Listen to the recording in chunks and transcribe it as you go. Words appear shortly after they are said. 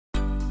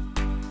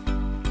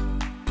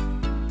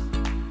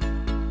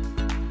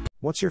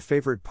What's your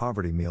favorite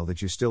poverty meal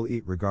that you still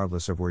eat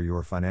regardless of where you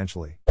are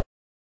financially?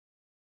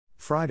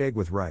 Fried egg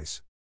with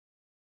rice.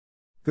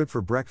 Good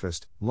for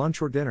breakfast,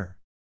 lunch or dinner.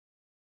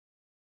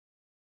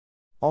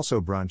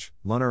 Also brunch,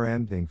 lunch or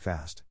ending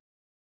fast.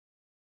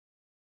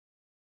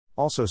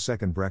 Also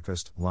second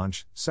breakfast,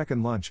 lunch,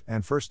 second lunch,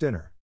 and first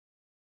dinner.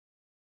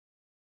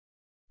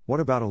 What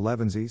about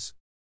elevensies?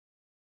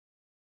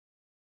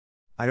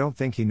 I don't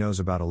think he knows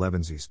about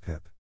elevensies,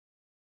 Pip.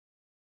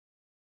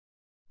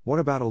 What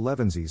about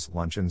elevensies,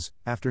 luncheons,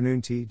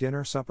 afternoon tea,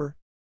 dinner, supper?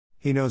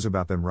 He knows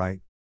about them,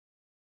 right?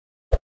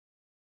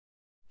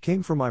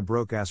 Came from my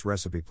broke-ass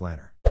recipe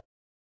planner.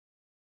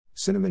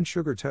 Cinnamon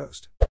sugar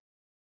toast.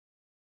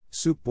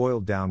 Soup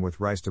boiled down with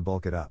rice to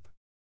bulk it up.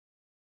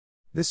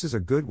 This is a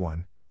good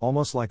one,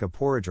 almost like a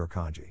porridge or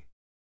congee.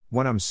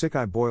 When I'm sick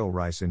I boil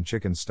rice in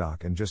chicken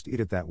stock and just eat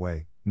it that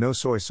way, no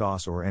soy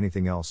sauce or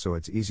anything else, so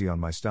it's easy on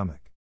my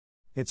stomach.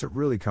 It's a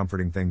really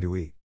comforting thing to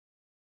eat.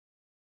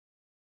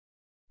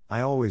 I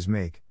always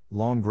make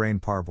long grain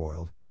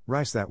parboiled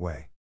rice that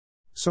way.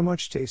 So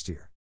much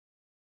tastier.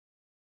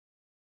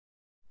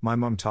 My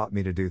mom taught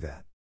me to do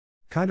that.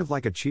 Kind of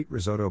like a cheat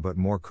risotto but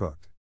more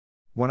cooked.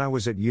 When I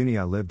was at uni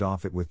I lived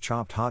off it with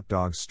chopped hot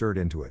dogs stirred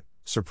into it.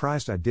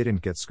 Surprised I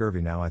didn't get scurvy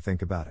now I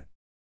think about it.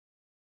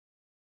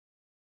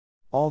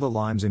 All the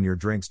limes in your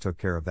drinks took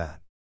care of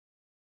that.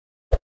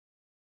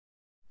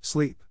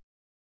 Sleep.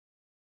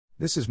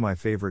 This is my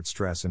favorite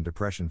stress and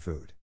depression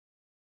food.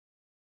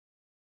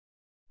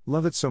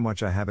 Love it so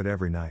much I have it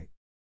every night.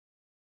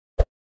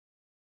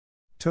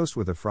 Toast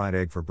with a fried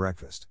egg for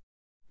breakfast.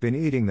 Been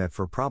eating that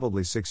for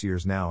probably 6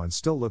 years now and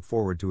still look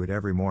forward to it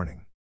every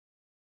morning.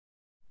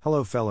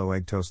 Hello fellow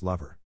egg toast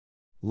lover.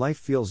 Life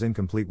feels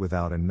incomplete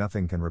without and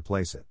nothing can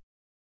replace it.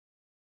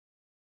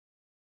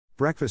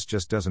 Breakfast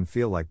just doesn't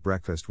feel like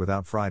breakfast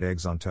without fried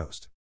eggs on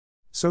toast.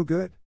 So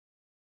good.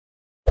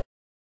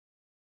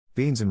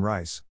 Beans and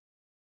rice.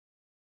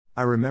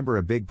 I remember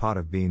a big pot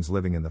of beans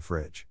living in the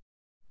fridge.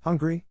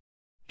 Hungry?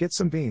 Get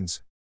some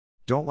beans.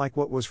 Don't like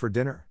what was for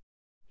dinner?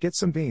 Get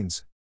some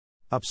beans.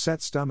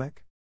 Upset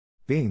stomach?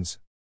 Beans.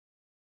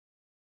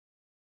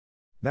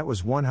 That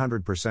was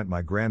 100%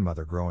 my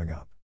grandmother growing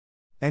up.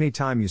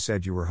 Anytime you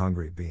said you were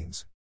hungry,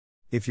 beans.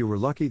 If you were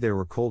lucky there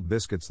were cold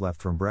biscuits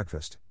left from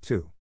breakfast,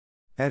 too.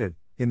 Edit,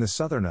 in the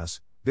southern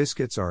us,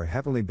 biscuits are a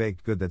heavenly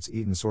baked good that's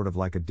eaten sort of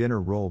like a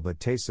dinner roll but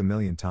tastes a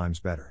million times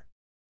better.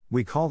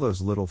 We call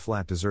those little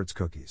flat desserts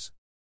cookies.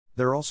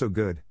 They're also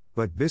good,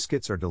 but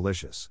biscuits are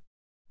delicious.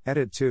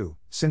 Edit 2,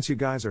 since you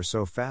guys are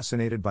so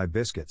fascinated by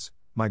biscuits,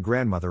 my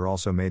grandmother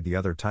also made the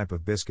other type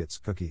of biscuits,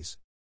 cookies.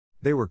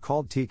 They were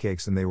called tea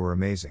cakes and they were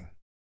amazing.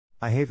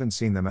 I haven't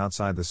seen them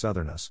outside the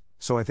southern us,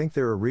 so I think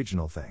they're a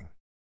regional thing.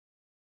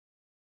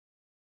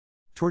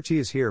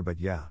 Tortillas here but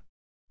yeah.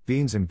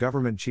 Beans and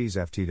government cheese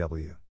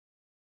FTW.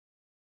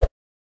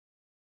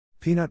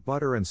 Peanut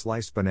butter and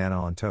sliced banana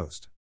on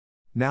toast.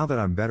 Now that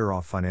I'm better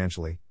off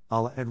financially,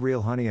 I'll add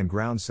real honey and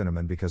ground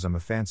cinnamon because I'm a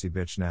fancy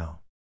bitch now.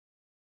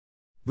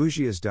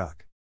 Bougie as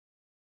duck.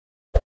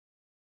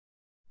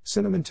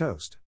 Cinnamon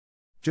toast.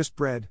 Just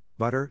bread,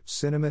 butter,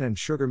 cinnamon and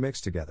sugar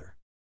mixed together.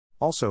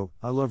 Also,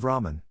 I love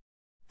ramen.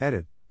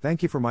 Edit,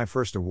 thank you for my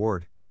first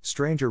award.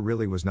 Stranger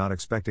really was not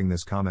expecting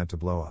this comment to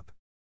blow up.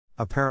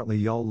 Apparently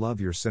y'all love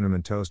your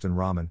cinnamon toast and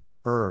ramen,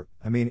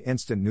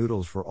 instant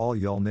noodles for all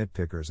y'all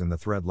nitpickers in the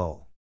thread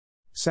lol.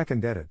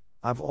 Second edit,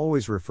 I've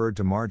always referred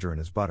to margarine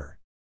as butter.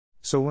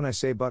 So when I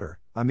say butter,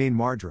 I mean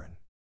margarine.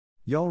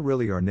 Y'all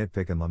really are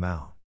nitpicking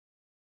lamau.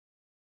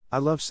 I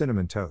love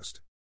cinnamon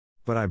toast.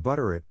 But I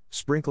butter it,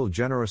 sprinkle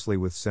generously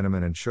with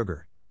cinnamon and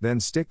sugar, then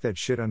stick that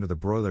shit under the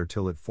broiler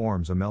till it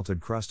forms a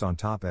melted crust on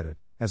top. Edit,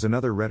 as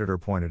another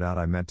Redditor pointed out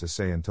I meant to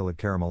say until it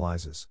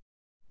caramelizes.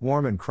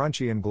 Warm and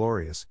crunchy and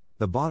glorious,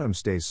 the bottom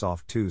stays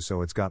soft too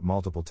so it's got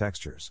multiple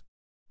textures.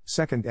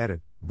 Second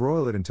edit,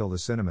 broil it until the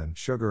cinnamon,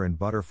 sugar and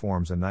butter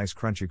forms a nice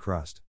crunchy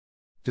crust.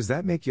 Does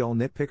that make y'all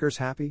nitpickers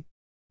happy?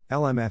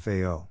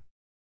 LMFAO.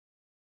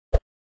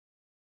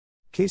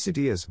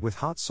 Quesadillas with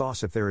hot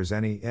sauce if there is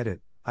any.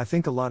 Edit, I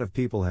think a lot of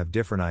people have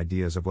different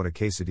ideas of what a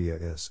quesadilla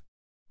is.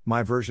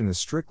 My version is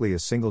strictly a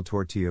single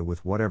tortilla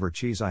with whatever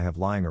cheese I have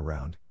lying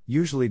around,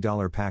 usually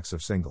dollar packs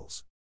of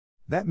singles.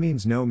 That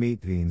means no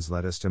meat, beans,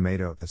 lettuce,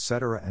 tomato,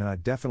 etc. and I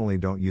definitely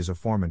don't use a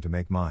foreman to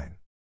make mine.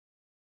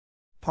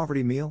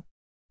 Poverty meal?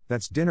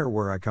 That's dinner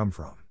where I come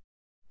from.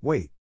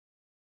 Wait.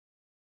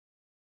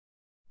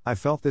 I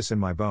felt this in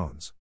my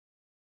bones.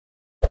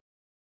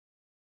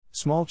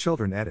 Small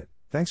children. Edit,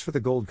 thanks for the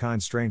gold,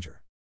 kind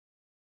stranger.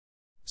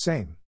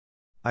 Same.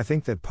 I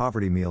think that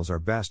poverty meals are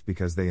best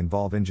because they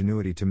involve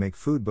ingenuity to make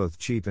food both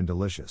cheap and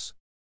delicious.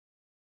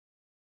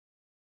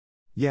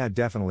 Yeah,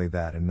 definitely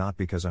that, and not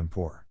because I'm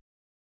poor.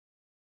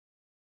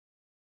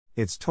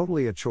 It's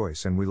totally a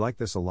choice and we like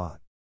this a lot.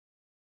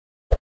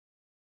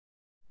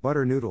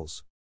 Butter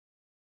noodles.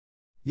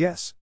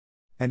 Yes.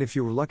 And if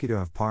you were lucky to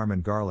have parm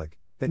and garlic,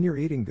 then you're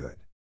eating good.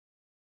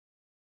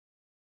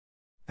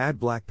 Add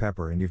black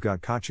pepper and you've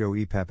got cacio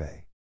e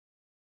pepe.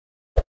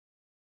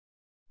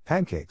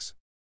 Pancakes.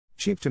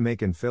 Cheap to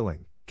make and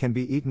filling, can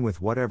be eaten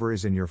with whatever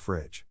is in your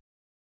fridge.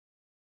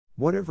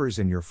 Whatever is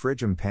in your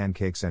fridge: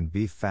 pancakes and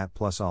beef fat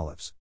plus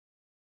olives.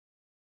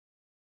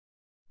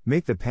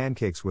 Make the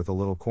pancakes with a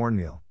little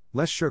cornmeal,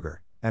 less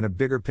sugar, and a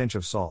bigger pinch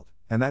of salt,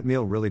 and that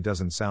meal really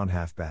doesn't sound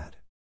half bad.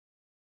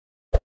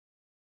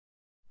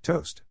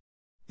 Toast.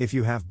 If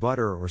you have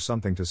butter or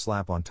something to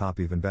slap on top,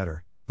 even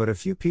better, but a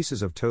few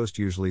pieces of toast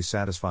usually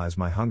satisfies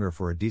my hunger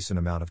for a decent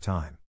amount of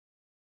time.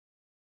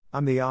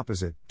 I'm the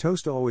opposite,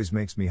 toast always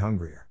makes me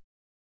hungrier.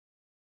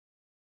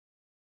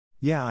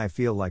 Yeah, I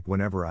feel like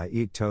whenever I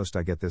eat toast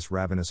I get this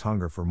ravenous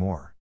hunger for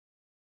more.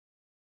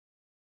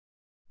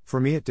 For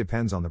me it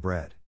depends on the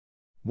bread.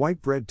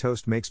 White bread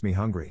toast makes me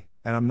hungry,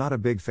 and I'm not a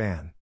big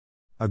fan.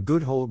 A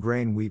good whole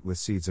grain wheat with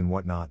seeds and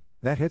whatnot,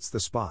 that hits the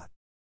spot.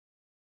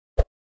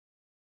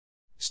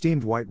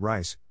 Steamed white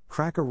rice,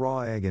 crack a raw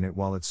egg in it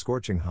while it's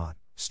scorching hot,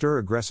 stir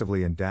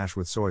aggressively and dash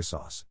with soy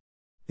sauce.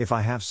 If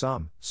I have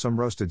some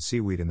roasted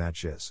seaweed in that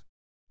shiz.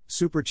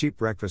 Super cheap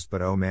breakfast,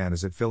 but oh man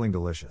is it filling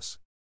delicious.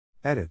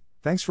 Edit.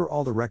 Thanks for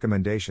all the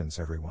recommendations,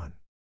 everyone.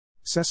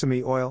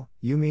 Sesame oil,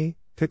 yumi,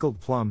 pickled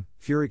plum,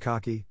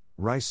 furikake,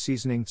 rice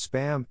seasoning,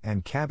 spam,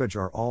 and cabbage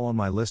are all on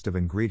my list of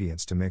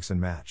ingredients to mix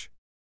and match.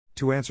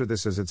 To answer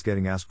this, as it's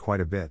getting asked quite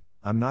a bit,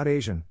 I'm not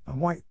Asian, I'm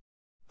white.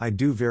 I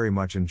do very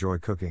much enjoy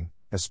cooking,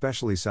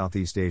 especially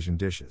Southeast Asian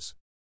dishes.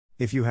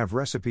 If you have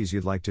recipes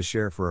you'd like to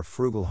share for a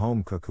frugal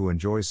home cook who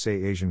enjoys,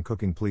 say, Asian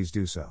cooking, please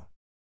do so.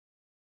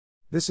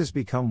 This has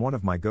become one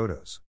of my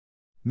go-tos.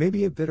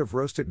 Maybe a bit of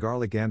roasted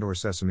garlic and/or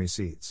sesame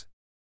seeds.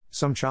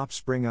 Some chopped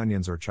spring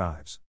onions or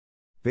chives.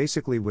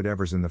 Basically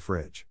whatever's in the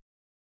fridge.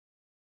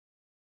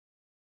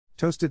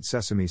 Toasted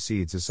sesame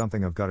seeds is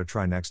something I've got to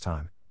try next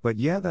time, but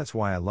yeah, that's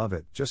why I love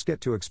it, just get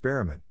to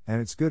experiment,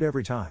 and it's good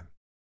every time.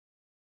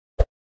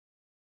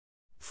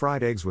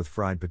 Fried eggs with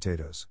fried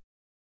potatoes.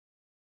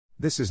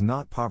 This is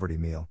not poverty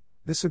meal,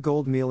 this a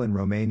gold meal in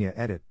Romania.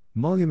 Edit,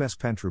 mulțumesc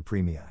pentru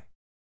premii.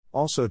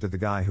 Also to the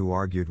guy who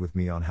argued with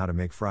me on how to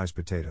make fries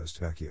potatoes,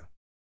 thank you.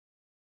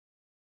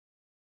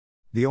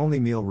 The only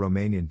meal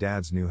Romanian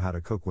dads knew how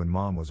to cook when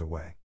mom was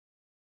away.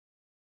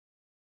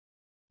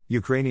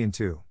 Ukrainian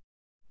too.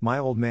 My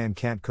old man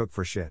can't cook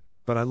for shit,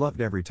 but I loved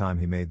every time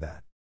he made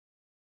that.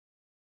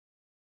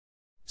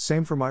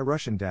 Same for my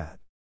Russian dad.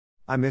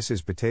 I miss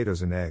his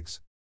potatoes and eggs.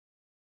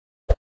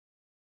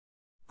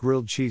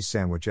 Grilled cheese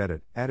sandwich.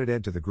 Edit, added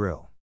Ed to the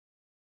grill.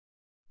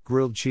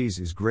 Grilled cheese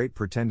is great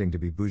pretending to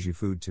be bougie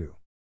food too.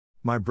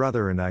 My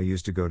brother and I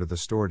used to go to the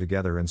store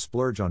together and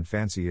splurge on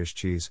fancy-ish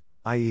cheese,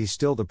 i.e.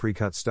 still the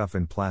pre-cut stuff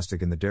in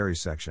plastic in the dairy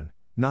section,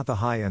 not the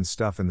high-end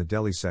stuff in the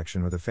deli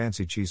section or the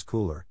fancy cheese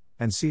cooler,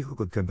 and see who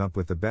could come up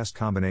with the best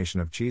combination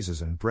of cheeses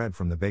and bread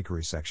from the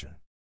bakery section.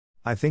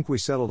 I think we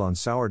settled on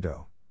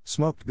sourdough,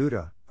 smoked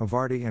Gouda,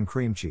 Havarti, and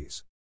cream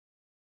cheese.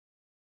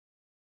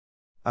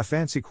 A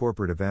fancy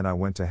corporate event I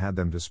went to had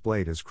them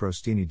displayed as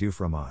crostini du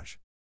fromage.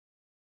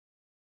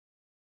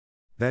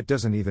 That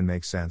doesn't even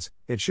make sense,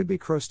 it should be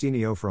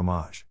crostini au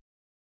fromage.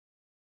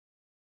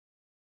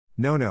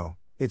 No,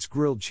 it's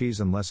grilled cheese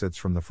unless it's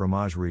from the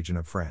fromage region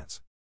of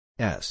France.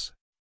 Ha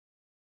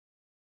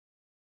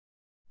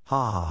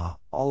ha ha,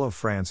 all of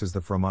France is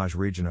the fromage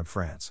region of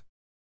France.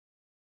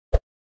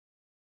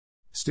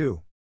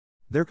 Stew.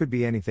 There could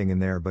be anything in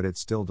there, but it's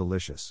still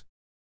delicious.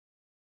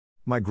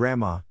 My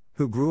grandma,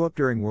 who grew up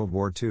during World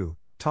War II,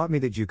 taught me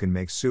that you can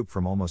make soup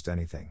from almost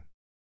anything.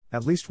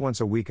 At least once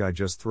a week I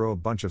just throw a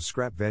bunch of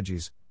scrap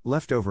veggies,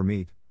 leftover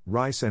meat,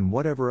 rice and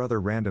whatever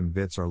other random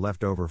bits are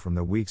left over from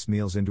the week's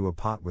meals into a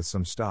pot with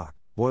some stock,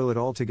 boil it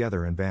all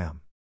together and bam.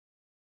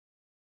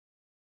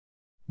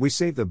 We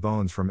save the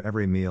bones from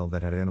every meal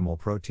that had animal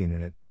protein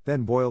in it,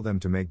 then boil them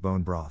to make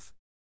bone broth.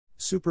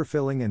 Super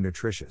filling and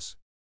nutritious.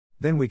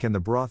 Then we can the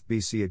broth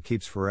BC, it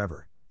keeps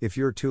forever. If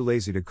you're too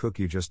lazy to cook,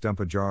 you just dump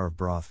a jar of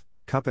broth,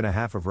 cup and a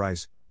half of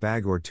rice,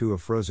 bag or two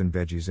of frozen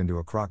veggies into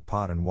a crock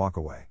pot and walk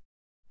away.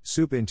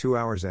 Soup in 2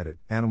 hours. Edit,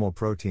 animal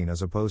protein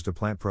as opposed to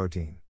plant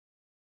protein.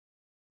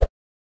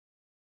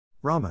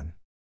 Ramen.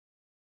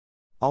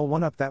 I'll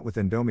one-up that with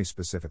Indomie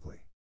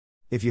specifically.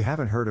 If you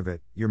haven't heard of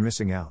it, you're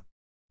missing out.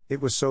 It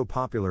was so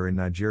popular in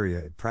Nigeria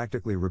it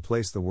practically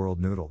replaced the world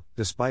noodle,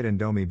 despite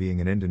Indomie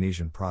being an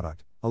Indonesian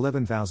product,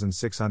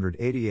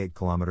 11,688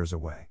 kilometers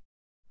away.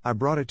 I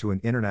brought it to an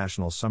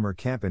international summer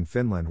camp in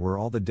Finland where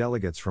all the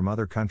delegates from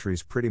other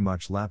countries pretty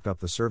much lapped up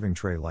the serving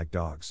tray like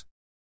dogs.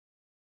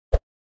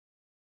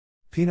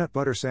 Peanut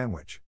butter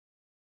sandwich.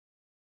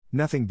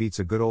 Nothing beats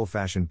a good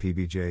old-fashioned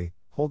PBJ,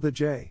 hold the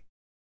J.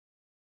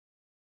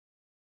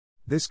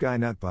 This guy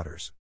nut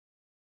butters.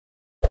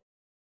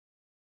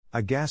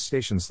 A gas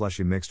station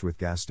slushie mixed with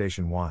gas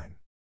station wine.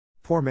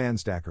 Poor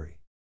man's daiquiri.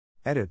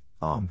 Edit,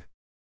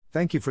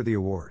 Thank you for the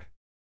award.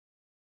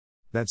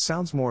 That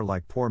sounds more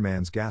like poor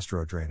man's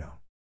gastro-drano.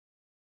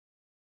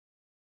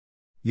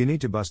 You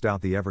need to bust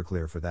out the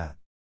Everclear for that.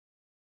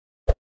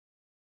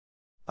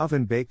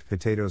 Oven-baked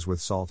potatoes with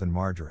salt and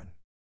margarine.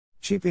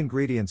 Cheap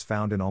ingredients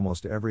found in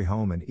almost every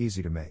home and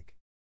easy to make.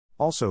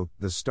 Also,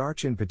 the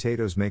starch in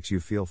potatoes makes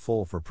you feel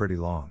full for pretty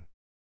long.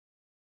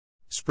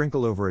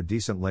 Sprinkle over a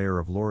decent layer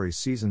of Lawry's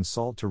seasoned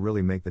salt to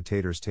really make the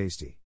taters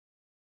tasty.